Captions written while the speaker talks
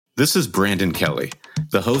This is Brandon Kelly,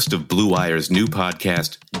 the host of Blue Wire's new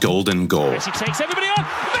podcast, Golden Goal. Messi takes everybody on.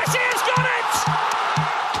 Messi has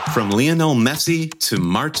got it! From Lionel Messi to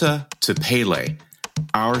Marta to Pele,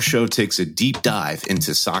 our show takes a deep dive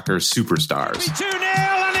into soccer superstars. 2-0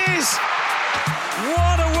 and is.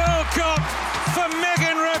 What a World Cup for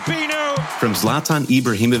Megan Rapinoe. From Zlatan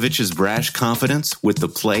Ibrahimovic's brash confidence with the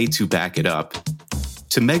play to back it up,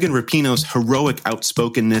 to Megan Rapinoe's heroic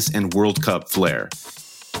outspokenness and World Cup flair.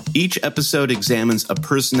 Each episode examines a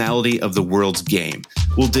personality of the world's game.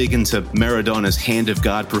 We'll dig into Maradona's Hand of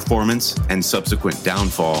God performance and subsequent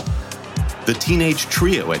downfall, the teenage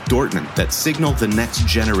trio at Dortmund that signaled the next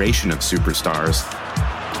generation of superstars,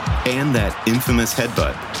 and that infamous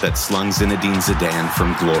headbutt that slung Zinedine Zidane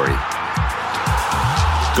from glory.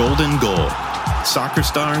 Golden Goal, soccer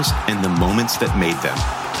stars and the moments that made them.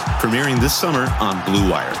 Premiering this summer on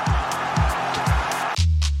Blue Wire.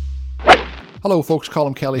 Hello folks,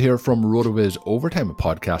 Colin Kelly here from RotoViz Overtime, a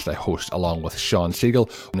podcast I host along with Sean Siegel.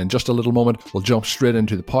 And in just a little moment, we'll jump straight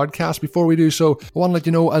into the podcast. Before we do so, I want to let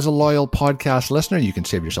you know, as a loyal podcast listener, you can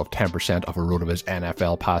save yourself 10% of a RotoViz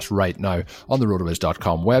NFL pass right now on the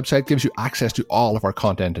rotoviz.com website. Gives you access to all of our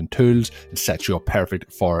content and tools and sets you up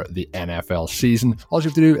perfect for the NFL season. All you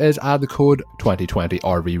have to do is add the code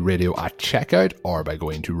 2020RV Radio at checkout or by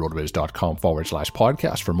going to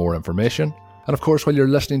rotoviz.com/podcast for more information. And of course, while you're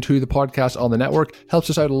listening to the podcast on the network,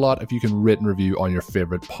 helps us out a lot if you can rate and review on your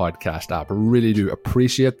favorite podcast app. I really do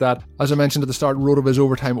appreciate that. As I mentioned at the start, RotoViz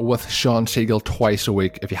Overtime with Sean Siegel twice a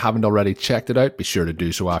week. If you haven't already checked it out, be sure to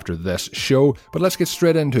do so after this show. But let's get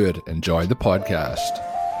straight into it. Enjoy the podcast.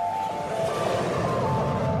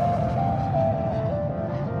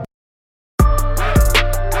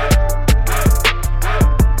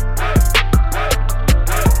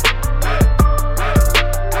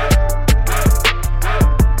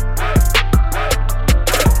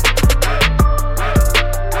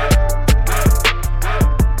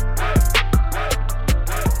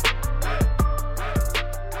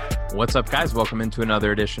 What's up, guys? Welcome into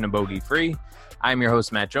another edition of Bogey Free. I'm your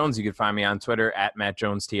host, Matt Jones. You can find me on Twitter at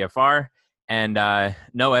MattJonesTFR. And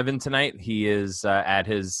no Evan tonight. He is at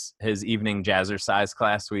his evening jazzercise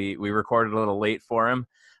class. We recorded a little late for him.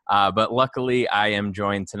 But luckily, I am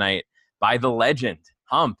joined tonight by the legend,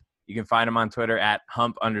 Hump. You can find him on Twitter at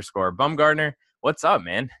Hump_Bumgardner. What's up,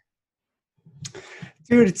 man?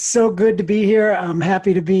 Dude, it's so good to be here. I'm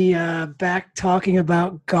happy to be back talking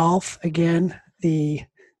about golf again.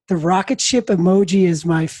 The rocket ship emoji is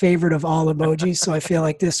my favorite of all emojis, so I feel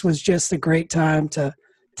like this was just a great time to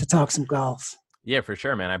talk some golf. Yeah, for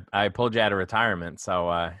sure, man. I pulled you out of retirement, so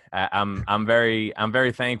I'm very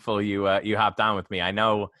thankful you hopped on with me. I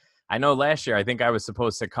know last year I think I was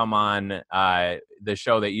supposed to come on the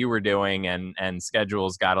show that you were doing, and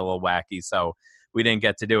schedules got a little wacky, so we didn't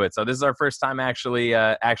get to do it. So this is our first time actually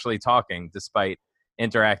talking, despite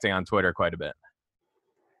interacting on Twitter quite a bit.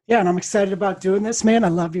 Yeah, and I'm excited about doing this, man. I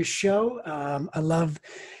love your show. I love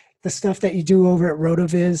the stuff that you do over at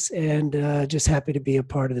RotoViz, and just happy to be a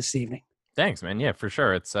part of this evening. Thanks, man. Yeah, for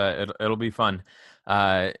sure. It's it'll be fun.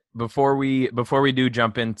 Before we do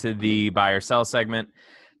jump into the buy or sell segment,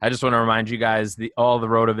 I just want to remind you guys all the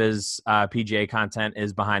RotoViz PGA content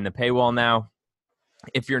is behind the paywall now.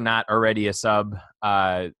 If you're not already a sub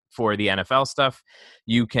for the NFL stuff,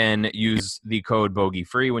 you can use the code Bogey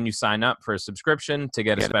Free when you sign up for a subscription to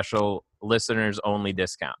get a special listeners only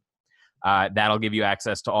discount. That'll give you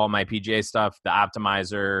access to all my PGA stuff, the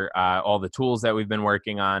optimizer, all the tools that we've been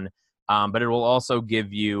working on. But it will also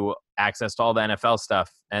give you access to all the NFL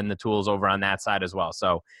stuff and the tools over on that side as well.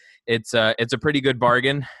 So it's a pretty good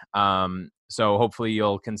bargain. So hopefully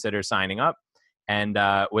you'll consider signing up. And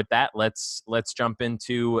with that, let's jump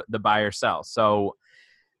into the buy or sell. So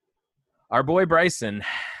our boy Bryson,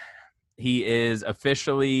 he is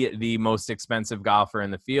officially the most expensive golfer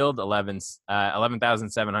in the field,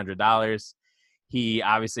 $11,700. He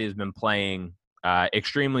obviously has been playing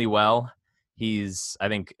extremely well. He's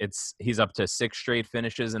up to 6 straight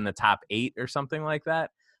finishes in the top 8 or something like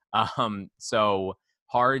that. So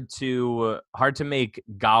hard to make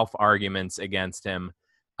golf arguments against him.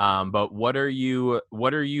 But what's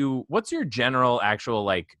your general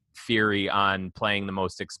actual theory on playing the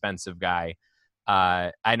most expensive guy?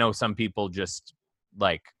 I know some people just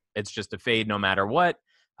it's just a fade no matter what.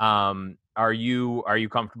 Are you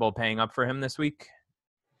comfortable paying up for him this week?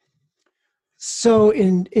 So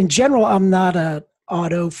in general, I'm not a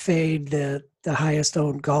auto fade, the highest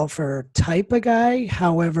owned golfer type of guy.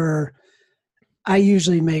 However, I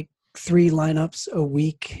usually make 3 lineups a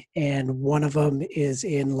week, and one of them is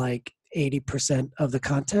in 80% of the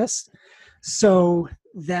contest. So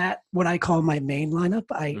that what I call my main lineup.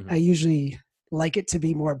 I usually like it to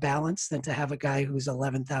be more balanced than to have a guy who's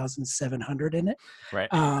 11,700 in it. Right.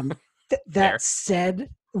 That said,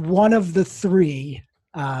 one of the three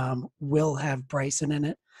will have Bryson in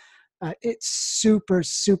it. It's super,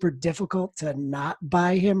 super difficult to not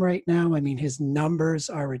buy him right now. I mean, his numbers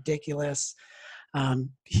are ridiculous.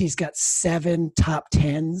 He's got 7 top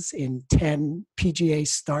 10s in 10 PGA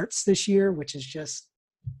starts this year, which is just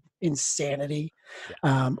insanity.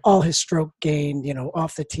 Yeah. All his stroke gain,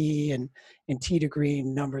 off the tee and tee to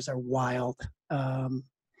green numbers are wild.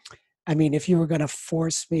 I mean, if you were going to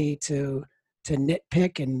force me to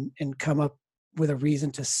nitpick and come up with a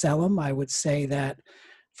reason to sell him, I would say that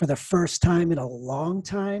for the first time in a long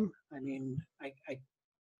time, I mean,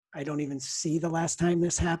 I don't even see the last time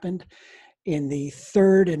this happened. In the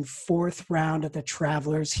third and fourth round at the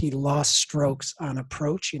Travelers, he lost strokes on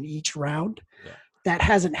approach in each round. Yeah. That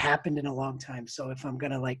hasn't happened in a long time. So if I'm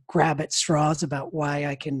going to grab at straws about why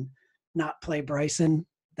I can not play Bryson,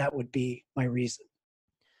 that would be my reason.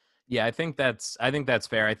 Yeah, I think that's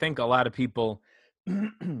fair. I think a lot of people,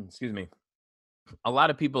 excuse me, a lot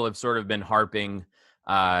of people have sort of been harping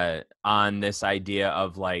on this idea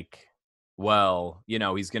of well,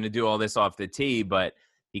 he's going to do all this off the tee, but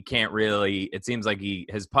he can't really. It seems like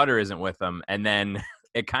his putter isn't with him, and then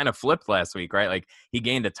it kind of flipped last week, right? Like he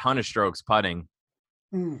gained a ton of strokes putting,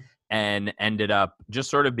 and ended up just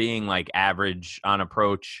sort of being average on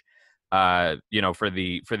approach, for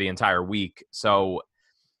the entire week. So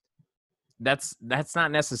that's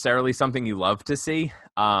not necessarily something you love to see.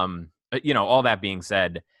 All that being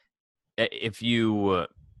said, if you're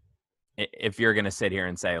going to sit here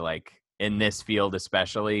and say in this field,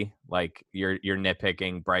 especially you're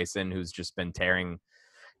nitpicking Bryson, who's just been tearing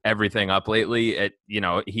everything up lately,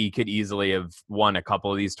 he could easily have won a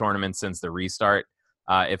couple of these tournaments since the restart,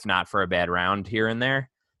 if not for a bad round here and there.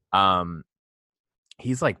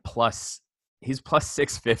 He's plus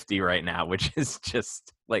 650 right now, which is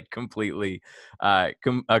just completely a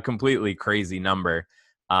completely crazy number.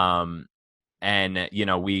 And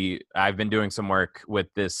I've been doing some work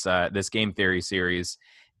with this game theory series,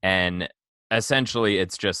 and essentially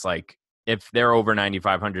it's just if they're over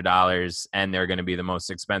 $9,500 and they're going to be the most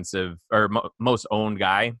expensive or most owned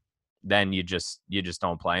guy, then you just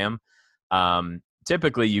don't play them.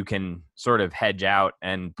 Typically you can sort of hedge out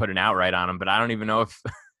and put an outright on them, but I don't even know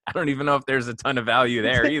if there's a ton of value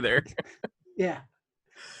there either. Yeah.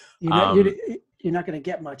 You're not going to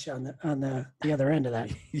get much on the other end of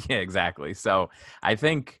that. Yeah, exactly. So I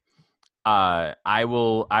think I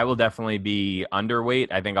will definitely be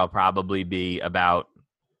underweight. I think I'll probably be about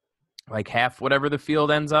half whatever the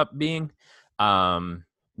field ends up being. Not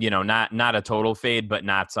a total fade, but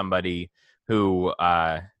not somebody who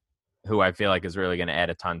I feel like is really going to add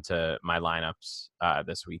a ton to my lineups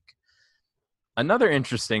this week. Another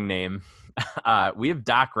interesting name, we have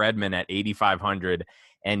Doc Redman at 8,500,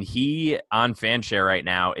 and he on Fanshare right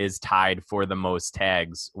now is tied for the most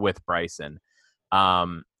tags with Bryson.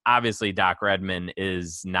 Obviously, Doc Redman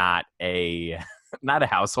is not a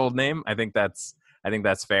household name. I think that's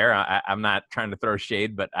fair. I'm not trying to throw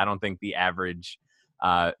shade, but I don't think the average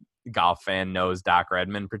golf fan knows Doc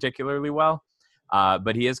Redman particularly well.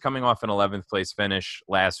 But he is coming off an 11th place finish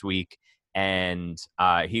last week, and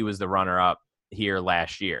he was the runner-up here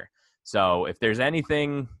last year. So if there's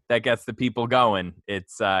anything that gets the people going,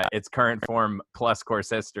 it's current form plus course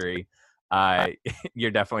history.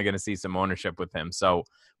 You're definitely going to see some ownership with him. So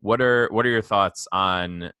what are your thoughts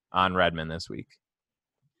on Redman this week?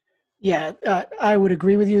 Yeah, I would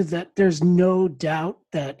agree with you that there's no doubt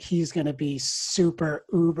that he's going to be super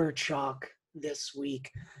uber chalk this week.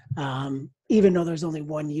 Even though there's only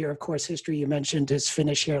 1 year of course history, you mentioned his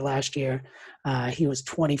finish here last year. He was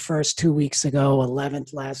 21st 2 weeks ago,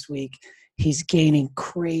 11th last week. He's gaining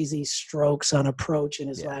crazy strokes on approach in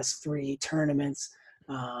his last 3 tournaments.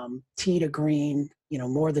 Tee to green,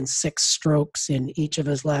 more than 6 strokes in each of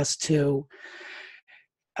his last 2.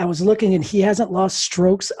 I was looking, and he hasn't lost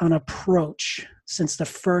strokes on approach since the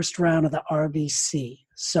first round of the RBC.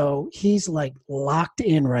 So he's locked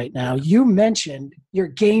in right now. You mentioned your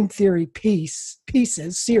game theory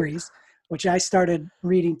series, which I started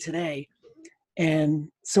reading today. And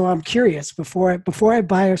so I'm curious, before I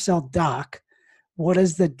buy or sell Doc, what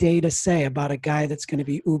does the data say about a guy that's going to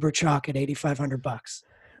be uber chalk at $8,500?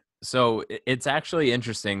 So it's actually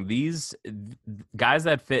interesting. These guys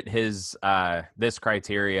that fit his this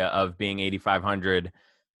criteria of being 8,500,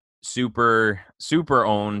 super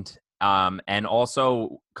owned, and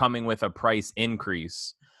also coming with a price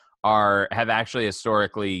increase, have actually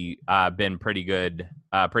historically been pretty good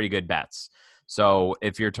bets. So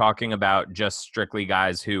if you're talking about just strictly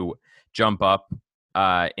guys who jump up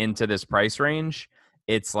into this price range,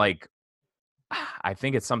 it's like, I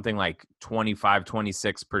think it's something like 25,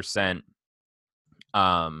 26%,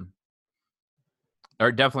 or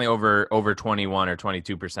definitely over 21 or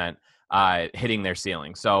 22%, hitting their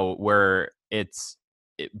ceiling. So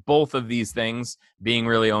both of these things being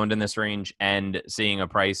really owned in this range and seeing a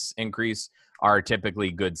price increase are typically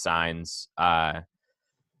good signs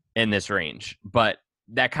in this range. But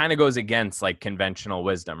that kind of goes against like conventional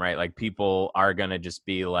wisdom, right? Like people are going to just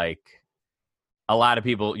be like,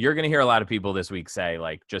 you're going to hear a lot of people this week say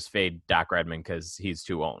like, just fade Doc Redman because he's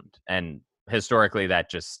too owned. And historically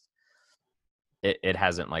that just, it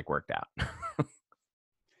hasn't like worked out.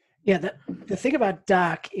 Yeah. The thing about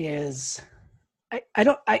Doc is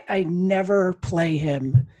I never play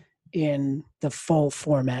him in the full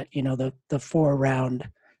format, the 4-round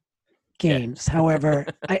games. Yeah. However,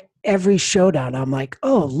 every showdown, I'm like,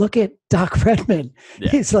 oh, look at Doc Redman.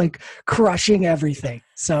 Yeah. He's like crushing everything.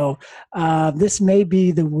 So this may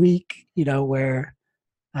be the week, where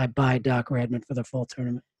I buy Doc Redman for the full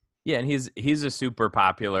tournament. Yeah, and he's a super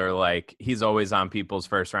popular, like he's always on people's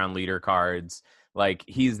first round leader cards. Like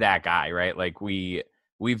he's that guy, right? Like we've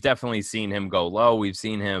definitely seen him go low. We've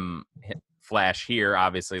seen him flash here,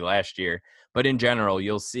 obviously last year. But in general,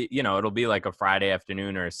 you'll see, it'll be like a Friday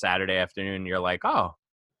afternoon or a Saturday afternoon. And you're like, oh,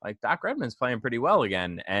 like Doc Redman's playing pretty well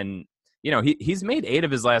again. And, he's made 8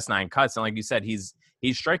 of his last 9 cuts. And like you said, he's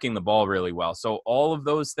striking the ball really well. So all of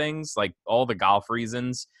those things, like all the golf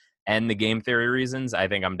reasons and the game theory reasons, I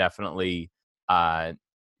think I'm definitely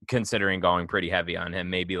considering going pretty heavy on him.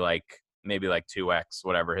 Maybe like 2x,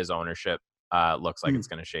 whatever his ownership looks like it's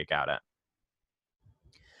going to shake out at.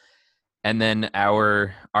 And then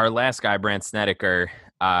our last guy, Brandt Snedeker,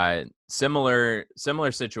 similar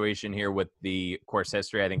situation here with the course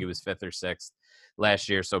history. I think he was 5th or 6th last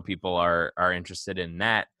year, so people are interested in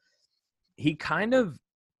that. He kind of,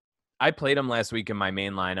 I played him last week in my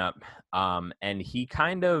main lineup, and he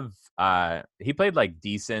kind of he played like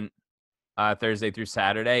decent Thursday through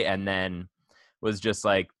Saturday, and then was just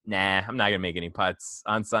like, nah, I'm not gonna make any putts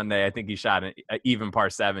on Sunday. I think he shot an even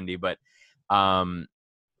par 70, but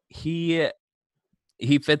he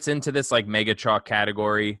fits into this like mega chalk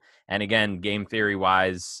category. And again, game theory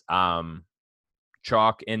wise,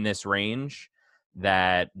 chalk in this range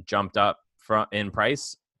that jumped up in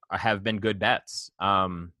price have been good bets.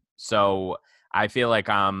 So I feel like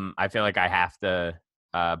I have to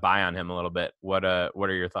buy on him a little bit. What are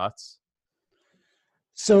your thoughts?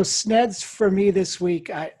 So Sneds for me this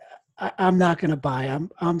week, I'm not going to buy.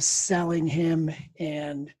 I'm selling him,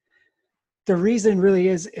 and the reason really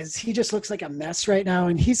is he just looks like a mess right now,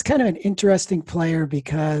 and he's kind of an interesting player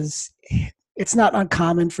because it's not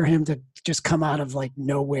uncommon for him to just come out of like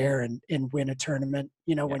nowhere and win a tournament.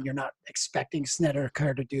 When you're not expecting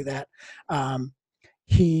Snedeker to do that.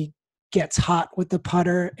 He gets hot with the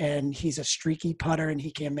putter, and he's a streaky putter, and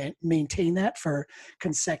he can maintain that for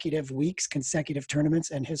consecutive weeks, consecutive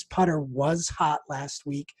tournaments. And his putter was hot last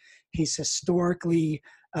week. He's historically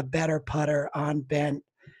a better putter on bent.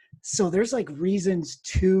 So there's like reasons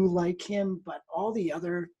to like him, but all the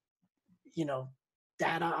other,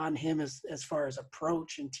 data on him as far as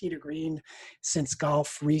approach and tee to green since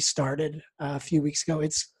golf restarted a few weeks ago,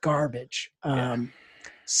 it's garbage.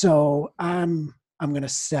 So I'm going to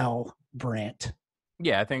sell Brandt.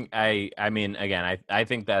 Yeah, I think I mean, again, I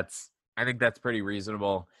think that's pretty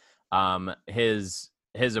reasonable. His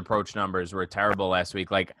approach numbers were terrible last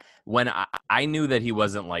week. Like when I knew that he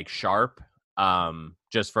wasn't like sharp,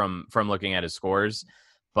 just from looking at his scores,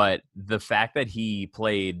 but the fact that he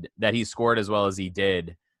scored as well as he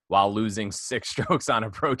did while losing 6 strokes on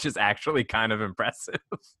approach is actually kind of impressive.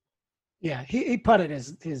 Yeah, he putted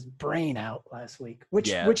his brain out last week,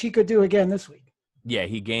 which he could do again this week. Yeah,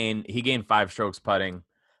 he gained 5 strokes putting,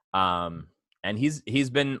 and he's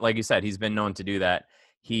been, like you said, he's been known to do that.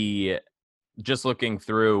 He, just looking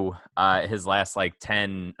through his last like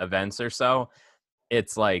 10 events or so,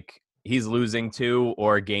 it's like he's losing 2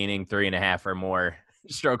 or gaining 3.5 or more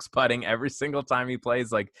strokes putting every single time he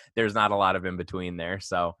plays. Like there's not a lot of in between there.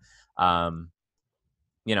 So,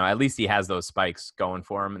 at least he has those spikes going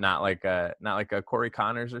for him. Not like a Corey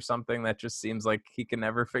Connors or something that just seems like he can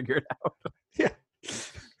never figure it out. Yeah.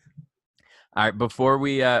 All right. Before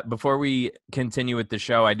we continue with the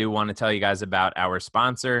show, I do want to tell you guys about our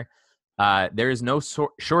sponsor. There is no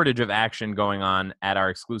shortage of action going on at our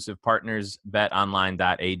exclusive partners,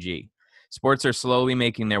 betonline.ag. Sports are slowly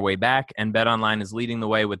making their way back, and BetOnline is leading the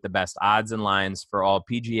way with the best odds and lines for all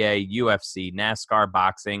PGA, UFC, NASCAR,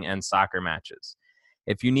 boxing, and soccer matches.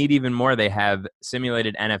 If you need even more, they have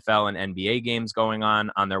simulated NFL and NBA games going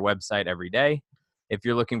on their website every day. If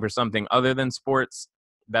you're looking for something other than sports,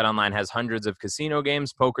 BetOnline has hundreds of casino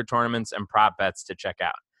games, poker tournaments, and prop bets to check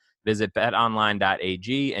out. Visit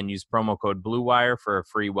betonline.ag and use promo code BlueWire for a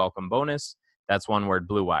free welcome bonus. That's one word,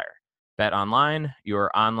 BlueWire. BetOnline,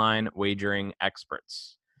 your online wagering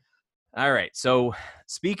experts. All right, so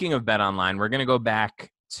speaking of BetOnline, we're going to go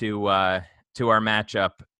back to our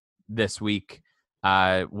matchup this week.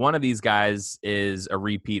 One of these guys is a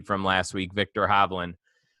repeat from last week, Victor Hovland.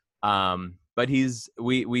 But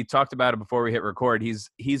we talked about it before we hit record.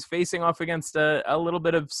 He's facing off against a little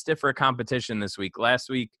bit of stiffer competition this week. Last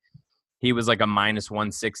week, he was like a minus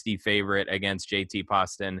 160 favorite against JT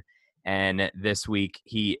Poston. And this week,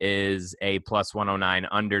 he is a plus 109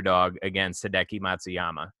 underdog against Hideki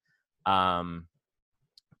Matsuyama.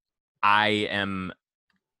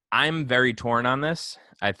 I'm very torn on this.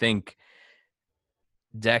 I think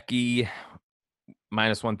Decky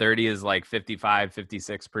minus 130 is like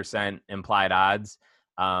 55-56% implied odds.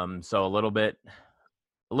 So a little bit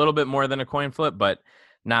more than a coin flip, but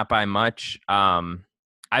not by much.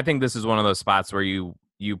 I think this is one of those spots where you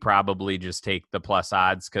probably just take the plus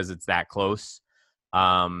odds because it's that close.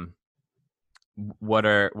 What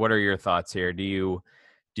are your thoughts here? Do you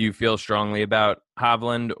feel strongly about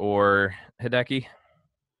Hovland or Hideki?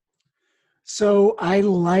 So I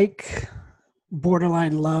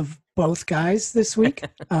borderline love both guys this week.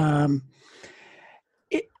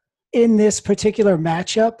 In this particular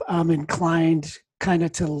matchup, I'm inclined kind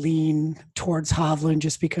of to lean towards Hovland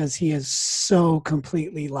just because he is so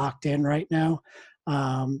completely locked in right now.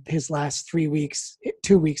 His last 3 weeks,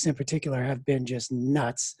 2 weeks in particular, have been just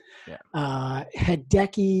nuts. Yeah.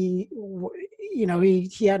 Hideki,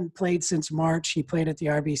 he hadn't played since March. He played at the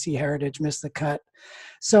RBC Heritage, missed the cut.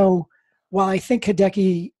 So while I think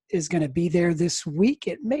Hideki is going to be there this week,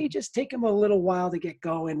 it may just take him a little while to get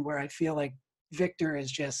going, where I feel like Victor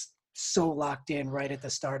is just so locked in right at the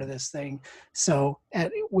start of this thing. So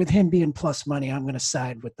with him being plus money, I'm going to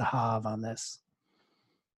side with the Hov on this.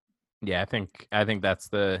 Yeah, I think that's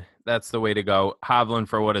the way to go. Hovland,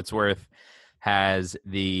 for what it's worth, has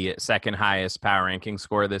the second highest power ranking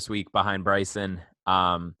score this week behind Bryson.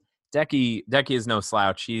 Decky is no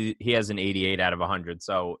slouch. He has an 88 out of 100,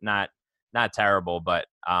 so not terrible, but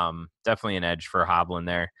definitely an edge for Hovland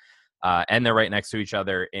there. And they're right next to each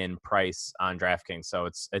other in price on DraftKings, so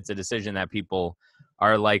it's a decision that people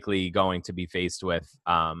are likely going to be faced with.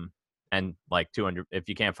 And like 200, if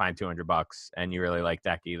you can't find $200 and you really like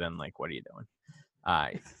Decky, then like, what are you doing?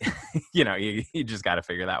 You just got to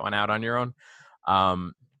figure that one out on your own.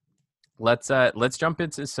 Let's jump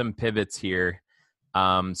into some pivots here.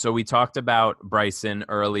 So we talked about Bryson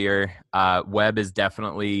earlier. Webb is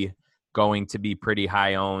definitely going to be pretty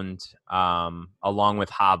high owned, along with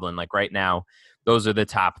Hovland. Like right now, those are the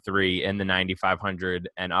top three in the 9,500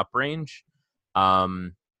 and up range.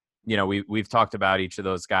 We've talked about each of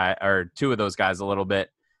those guys, or two of those guys, a little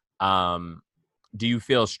bit. Do you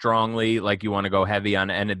feel strongly like you want to go heavy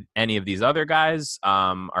on any of these other guys?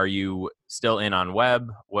 Are you still in on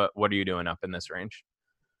Webb? What are you doing up in this range?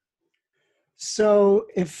 So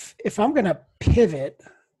if I'm going to pivot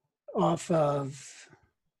off of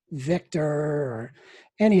Victor or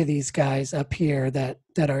any of these guys up here that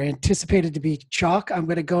are anticipated to be chalk, I'm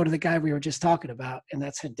going to go to the guy we were just talking about, and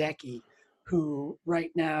that's Hideki, who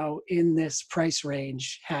right now in this price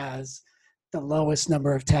range has the lowest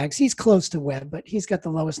number of tags. He's close to Webb, but he's got the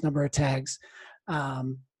lowest number of tags.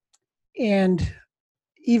 And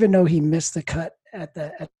even though he missed the cut at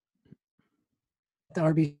the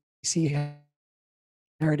RBC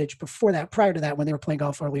Heritage before that, prior to that, when they were playing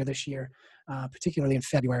golf earlier this year, particularly in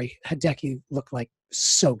February, Hideki looked like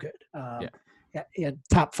so good. He had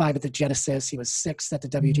top 5 at the Genesis. He was 6th at the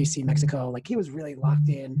WGC Mexico. Like, he was really locked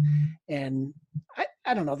in. And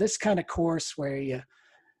I don't know, this kind of course where you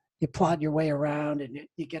plod your way around and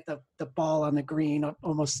you get the ball on the green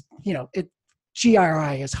almost,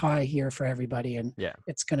 GRI is high here for everybody, and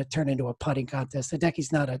it's going to turn into a putting contest.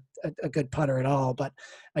 Hideki's not a good putter at all, but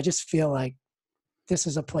I just feel like this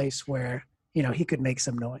is a place where, he could make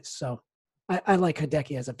some noise. So I like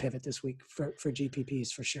Hideki as a pivot this week for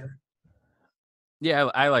GPPs for sure.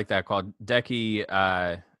 Yeah, I like that call. Decky,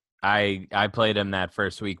 I played him that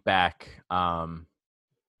first week back.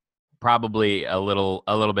 Probably a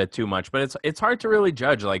little bit too much, but it's hard to really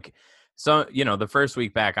judge. Like, so, the first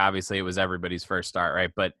week back, obviously it was everybody's first start,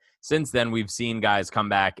 right? But since then we've seen guys come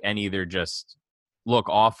back and either just look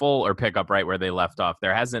awful or pick up right where they left off.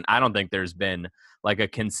 I don't think there's been like a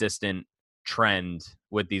consistent trend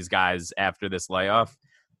with these guys after this layoff.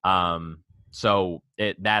 So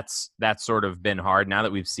that's sort of been hard. Now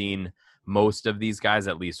that we've seen most of these guys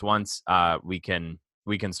at least once, we can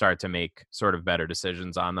start to make sort of better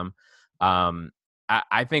decisions on them.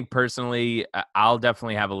 I think personally, I'll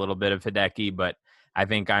definitely have a little bit of Hideki, but I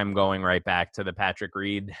think I'm going right back to the Patrick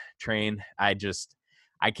Reed train. I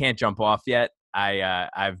can't jump off yet.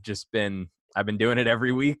 I've been doing it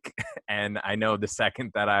every week, and I know the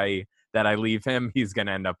second that I leave him, he's going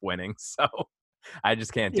to end up winning. So I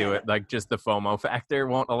just can't do it. Like, just the FOMO factor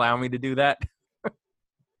won't allow me to do that.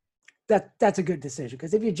 That's a good decision,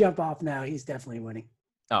 because if you jump off now, he's definitely winning.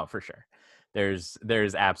 Oh, for sure. There's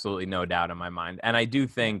absolutely no doubt in my mind. And I do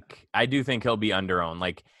think he'll be under-owned.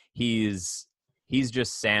 Like, he's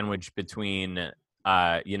just sandwiched between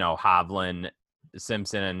Hovland,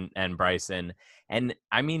 Simpson, and Bryson. And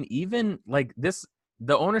I mean, even like this,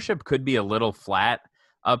 the ownership could be a little flat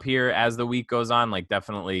up here as the week goes on. Like,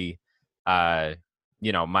 definitely my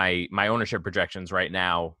ownership projections right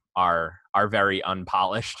now are very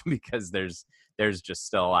unpolished because there's just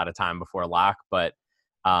still a lot of time before lock. But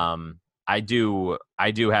I do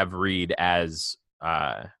have Reed as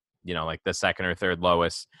like the second or third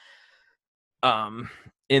lowest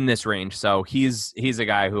in this range. So he's a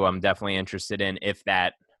guy who I'm definitely interested in if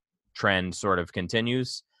that trend sort of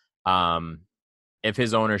continues. If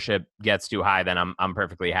his ownership gets too high, then I'm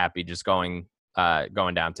perfectly happy just going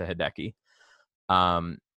down to Hideki.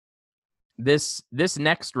 This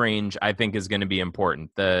next range I think is going to be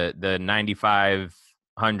important. The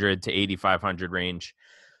 9,500 to 8,500 range.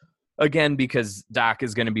 Again, because Doc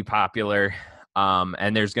is going to be popular,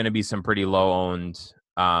 and there's going to be some pretty low-owned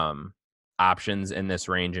options in this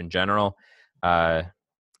range in general. I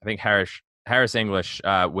think Harris English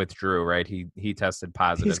withdrew, right? He tested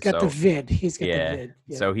positive. He's got the vid. The vid.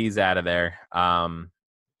 Yeah. So he's out of there.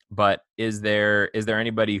 But is there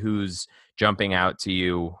anybody who's jumping out to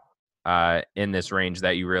you in this range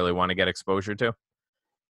that you really want to get exposure to?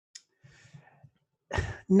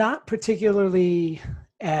 Not particularly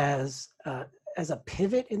as a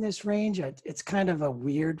pivot in this range. It's kind of a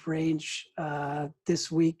weird range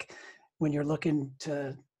this week when you're looking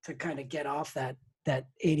to kind of get off that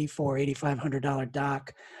 $8,500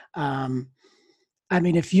 dock. I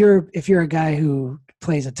mean, if you're a guy who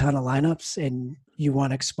plays a ton of lineups and you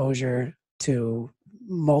want exposure to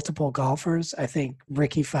multiple golfers, I think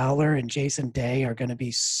Ricky Fowler and Jason Day are going to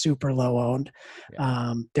be super low owned.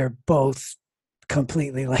 Yeah. They're both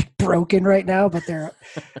completely like broken right now, but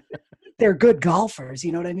they're good golfers,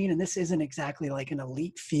 you know what I mean? And this isn't exactly like an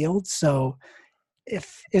elite field. So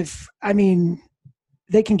if I mean,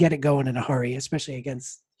 they can get it going in a hurry, especially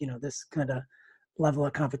against, this kind of level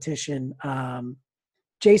of competition.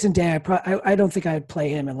 Jason Day, I don't think I'd play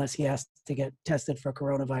him unless he has to get tested for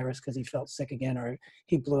coronavirus because he felt sick again or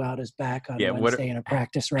he blew out his back on Wednesday in a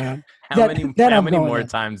practice round. How many more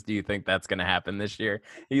times do you think that's going to happen this year?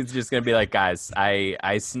 He's just going to be like, guys,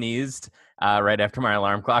 I sneezed right after my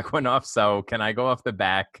alarm clock went off, so can I go off the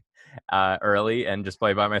back early and just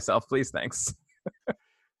play by myself, please? Thanks.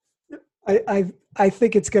 I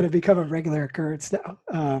think it's going to become a regular occurrence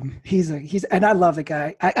now. He's and I love the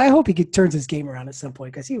guy. I hope he turns his game around at some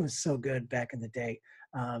point because he was so good back in the day.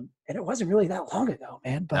 And it wasn't really that long ago,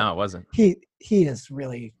 man. But no, it wasn't. He is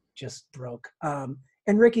really just broke. And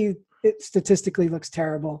Ricky statistically looks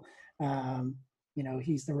terrible.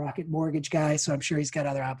 He's the Rocket Mortgage guy, so I'm sure he's got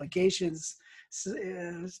other obligations.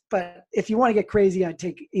 But if you want to get crazy, I'd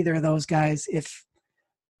take either of those guys.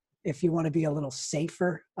 If you want to be a little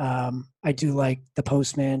safer, I do like the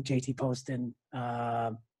Postman, JT Poston,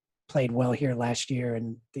 played well here last year,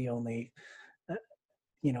 and the only,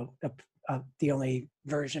 the only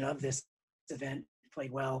version of this event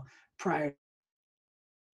played well prior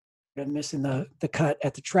to missing the cut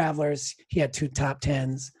at the Travelers. He had 2 top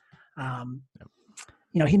 10s.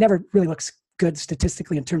 He never really looks good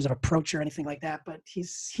statistically in terms of approach or anything like that, but he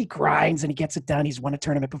grinds and he gets it done. He's won a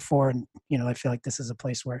tournament before, and I feel like this is a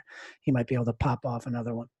place where he might be able to pop off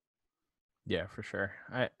another one. Yeah, for sure.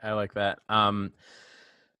 I like that.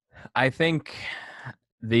 I think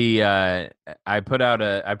I put out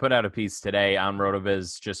a piece today on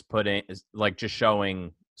RotoViz just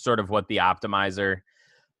showing sort of what the optimizer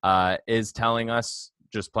is telling us,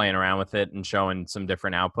 just playing around with it and showing some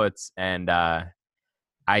different outputs. And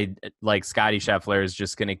I like Scotty Scheffler is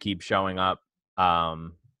just going to keep showing up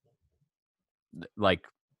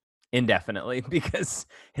indefinitely because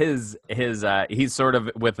his he's sort of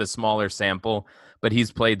with a smaller sample, but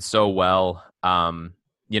he's played so well,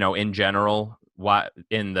 in general,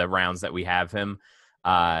 in the rounds that we have him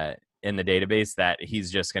in the database, that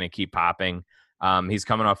he's just going to keep popping. He's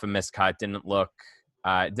coming off a missed cut, didn't look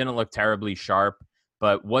terribly sharp,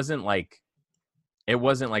 but wasn't like it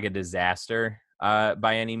wasn't like a disaster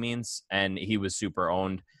by any means, and he was super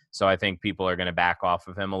owned. So I think people are going to back off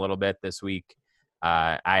of him a little bit this week.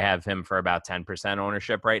 I have him for about 10%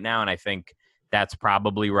 ownership right now, and I think that's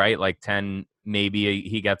probably right. Like 10, maybe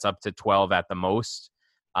he gets up to 12 at the most.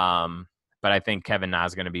 But I think Kevin Na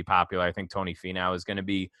is going to be popular. I think Tony Finau is going to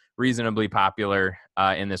be reasonably popular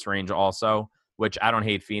in this range also, which I don't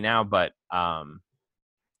hate Finau, but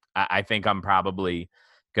I think I'm probably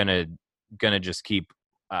gonna just keep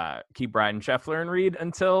riding Scheffler and Reed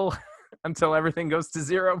until everything goes to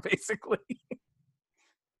zero, basically.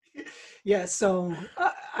 Yeah, so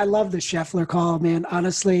I love the Scheffler call, man.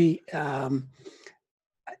 Honestly,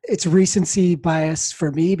 it's recency bias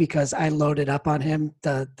for me because I loaded up on him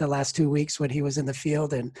the last 2 weeks when he was in the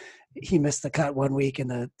field, and he missed the cut 1 week,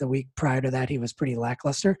 and the week prior to that he was pretty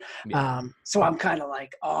lackluster. Yeah. So I'm kind of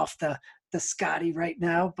like off the Scotty right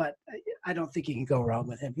now, but I don't think you can go wrong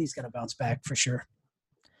with him. He's going to bounce back for sure.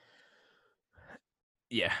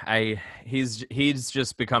 Yeah, he's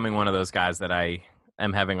just becoming one of those guys that I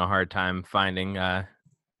am having a hard time finding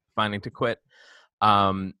to quit.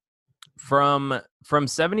 From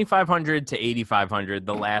 7,500 to 8,500,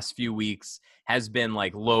 the last few weeks has been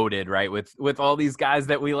like loaded, right? With all these guys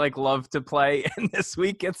that we like love to play. And this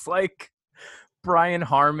week it's like Brian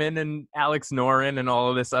Harman and Alex Noren and all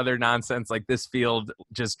of this other nonsense. Like this field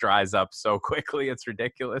just dries up so quickly. It's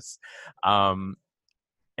ridiculous.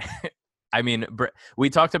 I mean, we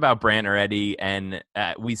talked about Brandt already, and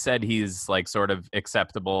we said he's like sort of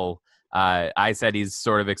acceptable. I said he's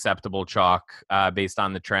sort of acceptable chalk based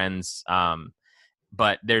on the trends.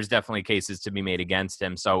 But there's definitely cases to be made against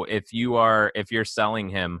him. So if you're selling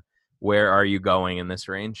him, where are you going in this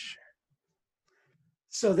range?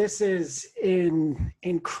 So this is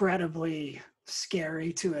incredibly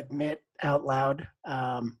scary to admit out loud.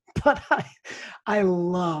 But I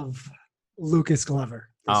love Lucas Glover.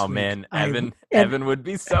 Oh week. Man, Evan would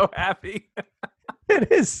be so happy.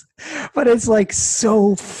 It is, but it's like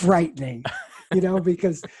so frightening,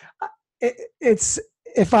 because it's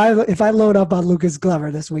if I load up on Lucas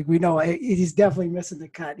Glover this week, we know he's definitely missing the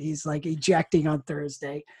cut. He's like ejecting on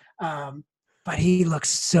Thursday, but he looks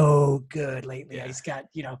so good lately. Yeah. He's got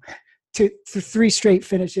 3 straight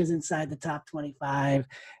finishes inside the top 25.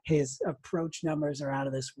 His approach numbers are out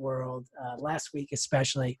of this world. Last week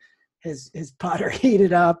especially. His putter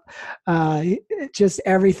heated up. Just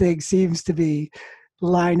everything seems to be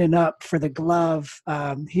lining up for the glove.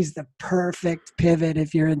 He's the perfect pivot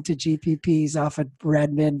if you're into GPPs off of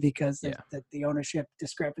Redmond because the ownership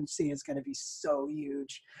discrepancy is going to be so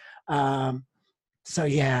huge. So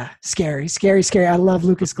yeah, scary. I love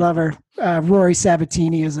Lucas Glover. Rory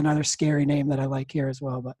Sabatini is another scary name that I like here as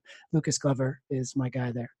well, but Lucas Glover is my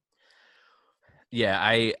guy there. Yeah,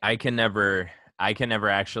 I can never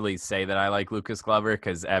actually say that I like Lucas Glover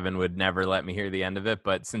because Evan would never let me hear the end of it.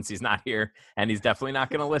 But since he's not here and he's definitely not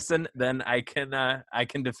going to listen, then I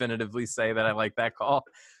can definitively say that I like that call.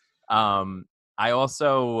 I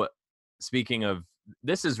also, speaking of,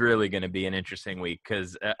 this is really going to be an interesting week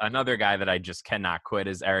because another guy that I just cannot quit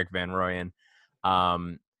is Eric Van Rooyen.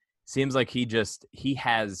 Seems like he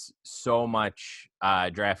has so much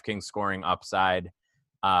DraftKings scoring upside.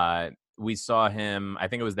 We saw him, I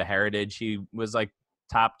think it was the Heritage. He was like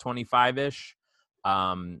top 25-ish.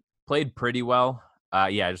 Played pretty well.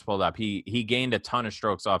 I just pulled up. He gained a ton of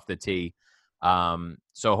strokes off the tee.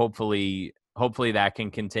 So hopefully that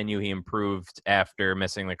can continue. He improved after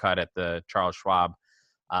missing the cut at the Charles Schwab.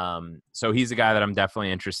 So he's a guy that I'm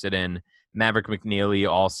definitely interested in. Maverick McNeely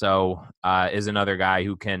also is another guy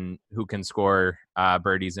who can score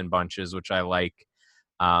birdies in bunches, which I like.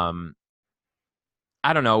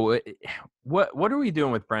 I don't know. What are we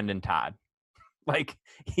doing with Brendan Todd? Like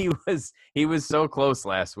he was so close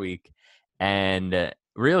last week and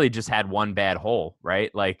really just had one bad hole, right?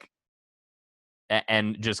 Like,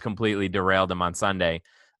 and just completely derailed him on Sunday.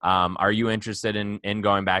 Are you interested in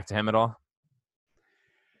going back to him at all?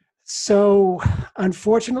 So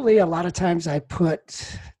unfortunately, a lot of times I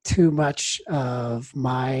put too much of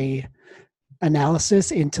my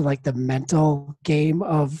analysis into like the mental game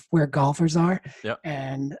of where golfers are. Yep.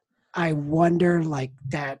 And I wonder like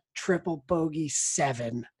that triple bogey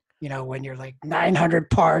 7, when you're like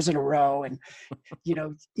 900 pars in a row and,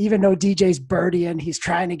 even though DJ's birdieing, he's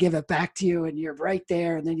trying to give it back to you and you're right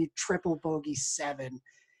there and then you triple bogey 7.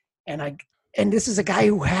 And this is a guy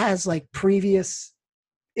who has like previous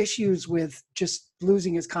issues with just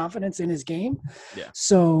losing his confidence in his game. Yeah.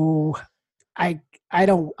 So I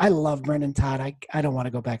love Brendan Todd. I don't want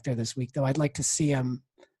to go back there this week though. I'd like to see him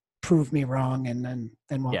prove me wrong and then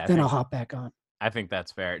I'll hop back on. I think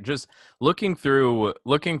that's fair. Just looking through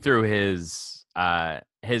his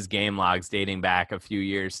his game logs dating back a few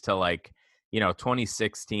years to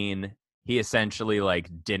 2016. He essentially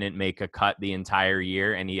didn't make a cut the entire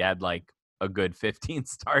year, and he had a good 15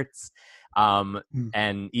 starts.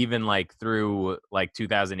 And even through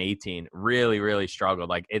 2018, really, really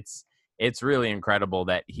struggled. It's really incredible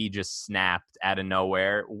that he just snapped out of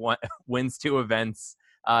nowhere, wins 2 events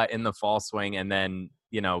in the fall swing, and then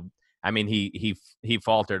he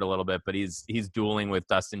faltered a little bit, but he's dueling with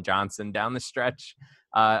Dustin Johnson down the stretch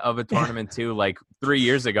of a tournament too. 3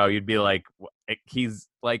 years ago, you'd be he's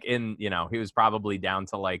he was probably down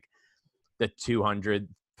to the 200,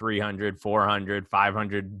 300, 400,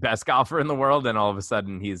 500 best golfer in the world, and all of a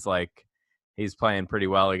sudden he's playing pretty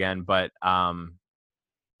well again. But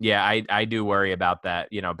yeah, I do worry about that,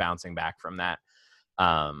 bouncing back from that.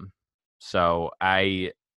 So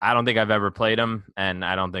I don't think I've ever played him, and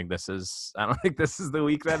I don't think this is the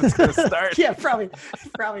week that it's going to start. Yeah, probably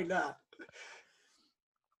not.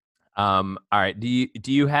 All right. Do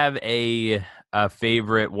you have a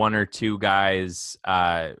favorite one or two guys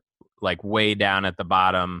way down at the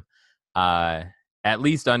bottom, at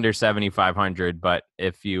least under 7,500? But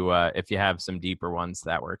if you have some deeper ones,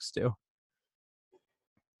 that works too.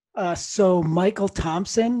 So Michael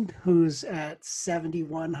Thompson, who's at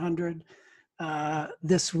 7,100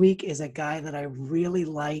 this week, is a guy that I really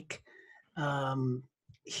like.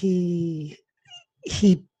 He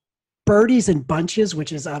birdies in bunches,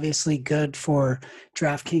 which is obviously good for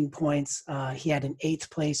DraftKings points. He had an 8th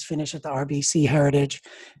place finish at the RBC Heritage,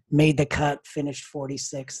 made the cut, finished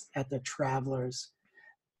 46th at the Travelers.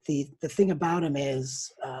 The thing about him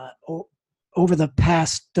is over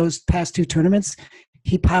those past 2 tournaments,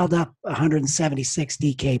 he piled up 176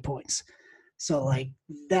 DK points. So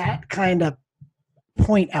that kind of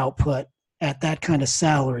point output at that kind of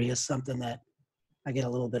salary is something that I get a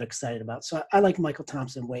little bit excited about. So I like Michael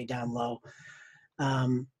Thompson way down low.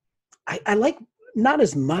 I like not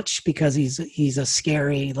as much because he's a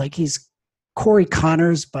scary, he's Corey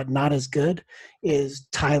Connors, but not as good, is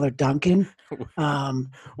Tyler Duncan.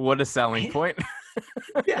 What a selling point.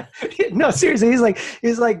 Yeah, no, seriously,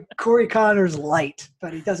 he's like Corey Connors light,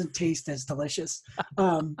 but he doesn't taste as delicious.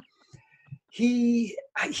 He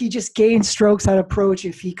just gained strokes on approach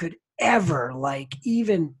if he could ever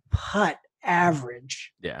even putt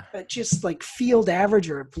average. Yeah, just field average,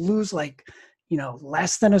 or lose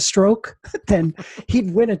less than a stroke, then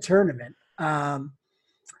he'd win a tournament.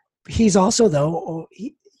 He's also the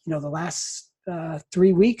last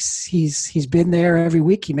 3 weeks he's been there every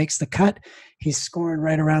week. He makes the cut. He's scoring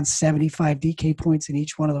right around 75 DK points in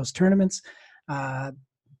each one of those tournaments.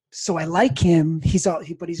 So I like him.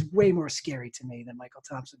 But he's way more scary to me than Michael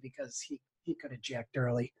Thompson because he could eject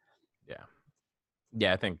early.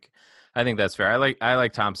 Yeah, I think that's fair. I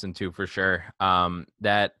like Thompson too, for sure.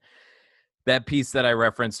 That piece that I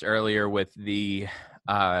referenced earlier with the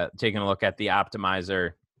taking a look at the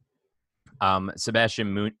optimizer,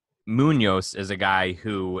 Sebastian Munoz is a guy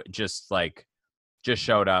who just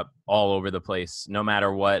showed up all over the place. No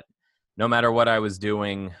matter what I was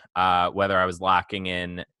doing, whether I was locking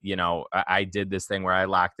in, I did this thing where I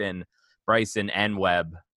locked in Bryson and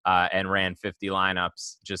Webb and ran 50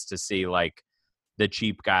 lineups just to see the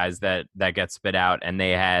cheap guys that get spit out, and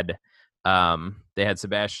they had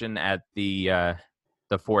Sebastian at the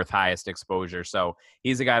 4th highest exposure. So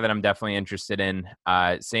he's a guy that I'm definitely interested in.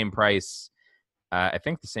 Same price. I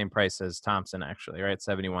think the same price as Thompson, actually, right?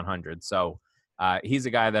 7,100. So he's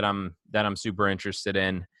a guy that I'm super interested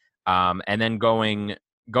in. And then going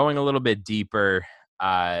a little bit deeper,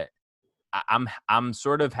 I'm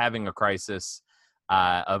sort of having a crisis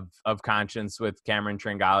of conscience with Cameron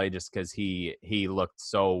Tringali, just because he looked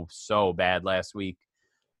so bad last week.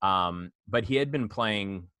 But he had been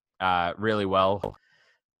playing really well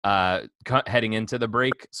heading into the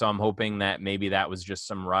break, so I'm hoping that maybe that was just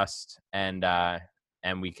some rust, and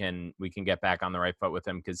we can get back on the right foot with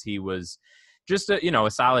him, because he was just a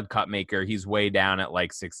solid cut maker. He's way down at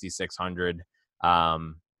 6,600.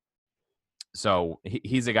 So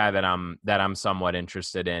he's a guy that I'm somewhat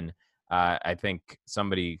interested in. I think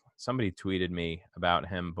somebody tweeted me about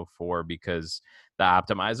him before, because the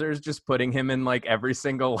optimizer is just putting him in every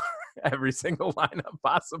single lineup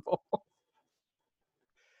possible.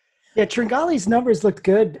 Yeah, Tringali's numbers looked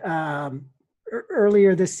good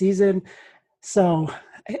earlier this season. So,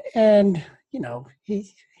 and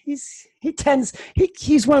he's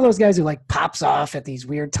one of those guys who pops off at these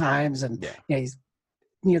weird times, and he's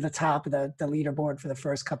near the top of the leaderboard for the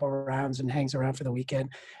first couple of rounds and hangs around for the weekend.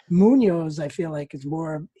 Munoz, I feel is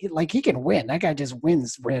more he can win. That guy just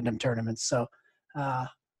wins random tournaments. So I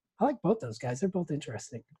like both those guys. They're both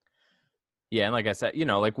interesting. Yeah, and like I said,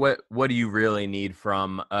 like what do you really need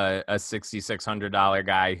from a $6,600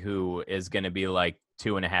 guy who is going to be like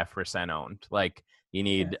 2.5% owned? Like you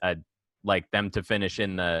need like them to finish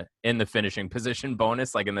in the finishing position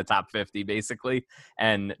bonus, like in the top 50 basically,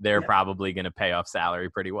 and they're probably going to pay off salary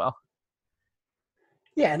pretty well.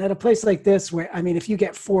 Yeah, and at a place like this where, I mean, if you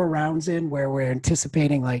get 4 rounds in where we're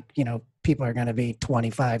anticipating like, people are going to be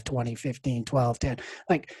 25, 20, 15, 12, 10,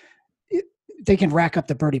 like they can rack up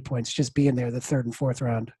the birdie points just being there the 3rd and 4th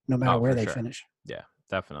round, no matter where they finish. Yeah,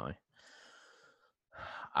 definitely.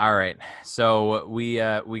 All right. So we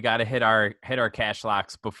got to hit our cash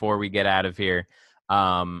locks before we get out of here.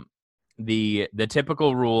 The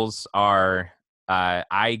typical rules are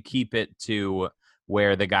I keep it to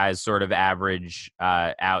where the guys sort of average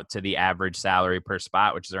out to the average salary per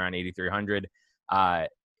spot, which is around 8,300.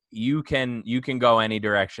 You can go any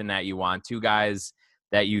direction that you want. 2 guys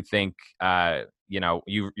that you think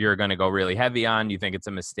you're going to go really heavy on. You think it's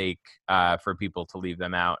a mistake for people to leave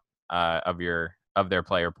them out of their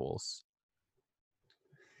player pools.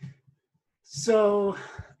 So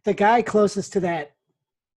the guy closest to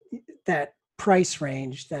that price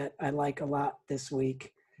range that I like a lot this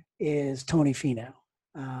week is Tony Finau.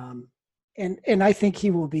 And I think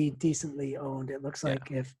he will be decently owned. It looks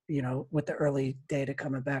like if, with the early data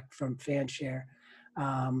coming back from FanShare.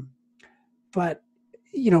 But,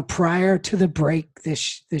 prior to the break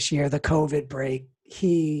this year, the COVID break,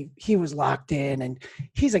 he was locked in, and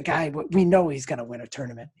he's a guy, we know he's going to win a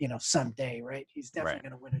tournament, someday, right? He's definitely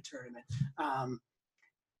going to win a tournament.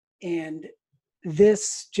 And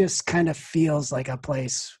this just kind of feels like a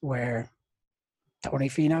place where Tony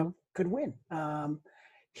Finau could win.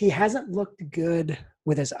 He hasn't looked good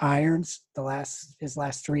with his irons his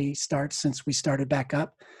last 3 starts since we started back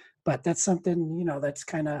up, but that's something, that's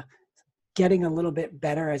kind of getting a little bit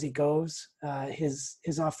better as he goes. His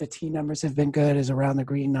off the tee numbers have been good. His around the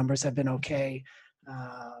green numbers have been okay.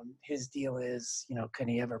 His deal is, can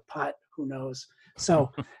he ever putt? Who knows?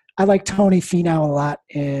 So I like Tony Finau a lot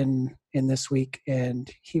in this week, and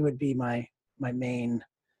he would be my main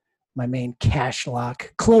cash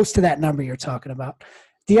lock, close to that number you're talking about.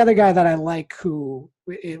 The other guy that I like, who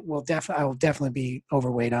I will definitely be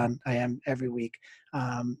overweight on, I am every week,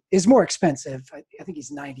 is more expensive. I think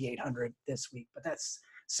he's 9,800 this week, but that's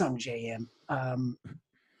Sung J M.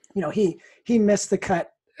 He missed the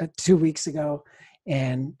cut 2 weeks ago,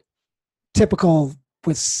 and typical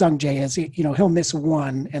with Sung J is he'll miss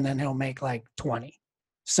 1 and then he'll make like 20.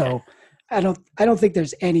 So I don't think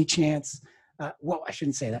there's any chance. Well, I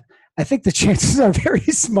shouldn't say that. I think the chances are very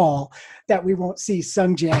small that we won't see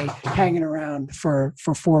Sung Jae hanging around for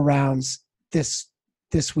 4 rounds this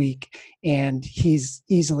week. And he's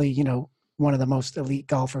easily, one of the most elite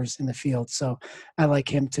golfers in the field. So I like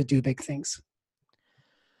him to do big things.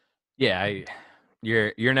 Yeah,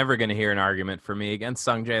 you're never going to hear an argument for me against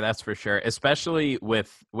Sung Jae, that's for sure. Especially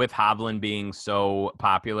with Hovland being so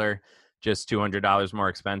popular, just $200 more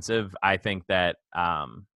expensive. I think that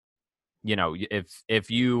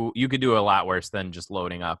if you could do a lot worse than just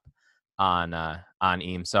loading up on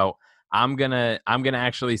Eam. So I'm gonna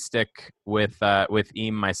actually stick with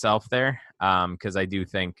Eam myself there, because I do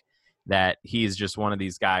think that he's just one of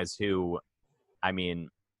these guys who, I mean,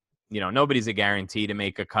 nobody's a guarantee to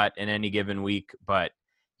make a cut in any given week, but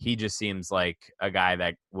he just seems like a guy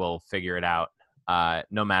that will figure it out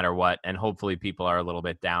no matter what, and hopefully people are a little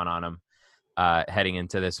bit down on him heading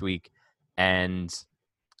into this week. And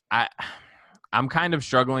I'm kind of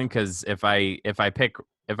struggling because if I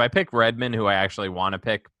pick Redmond, who I actually want to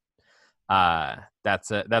pick,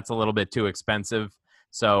 that's a little bit too expensive.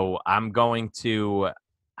 So I'm going to,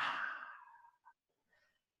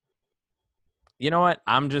 you know what?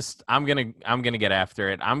 I'm gonna get after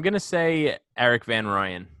it. I'm gonna say Eric Van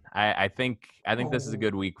Rooyen. I think this is a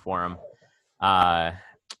good week for him.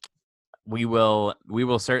 We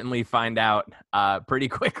will certainly find out pretty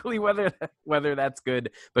quickly whether that's good,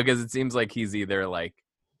 because it seems like he's either like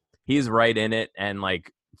he's right in it and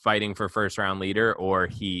like fighting for first round leader, or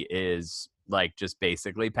he is like just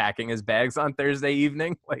basically packing his bags on Thursday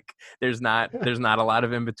evening. Like there's not a lot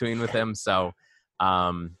of in between with him. So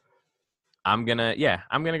I'm gonna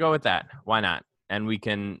go with that. Why not? And we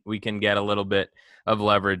can get a little bit of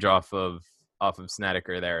leverage off of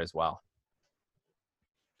Snedeker there as well.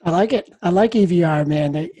 I like it. I like EVR,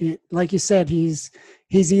 man. Like you said, he's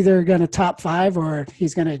either going to top 5 or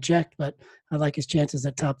he's going to eject, but I like his chances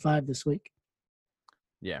at top 5 this week.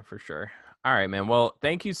 Yeah, for sure. All right, man. Well,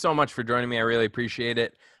 thank you so much for joining me. I really appreciate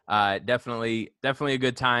it. Definitely a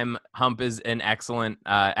good time. Hump is an excellent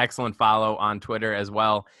follow on Twitter as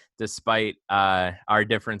well, despite our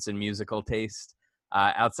difference in musical taste.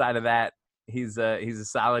 Outside of that, He's a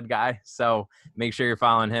solid guy. So make sure you're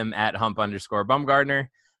following him at @hump_Bumgardner.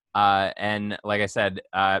 And like I said,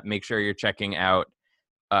 make sure you're checking out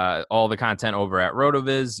all the content over at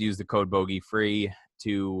RotoViz. Use the code Bogey free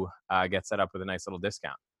to get set up with a nice little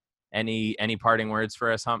discount. Any parting words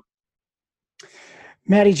for us, Hump?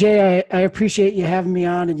 Matty J, I appreciate you having me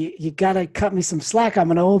on, and you got to cut me some slack. I'm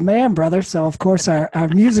an old man, brother. So, of course, our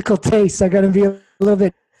musical tastes are going to be a little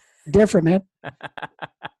bit different, man.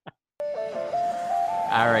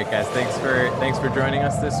 All right, guys. Thanks for joining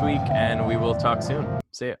us this week, and we will talk soon.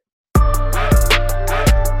 See ya.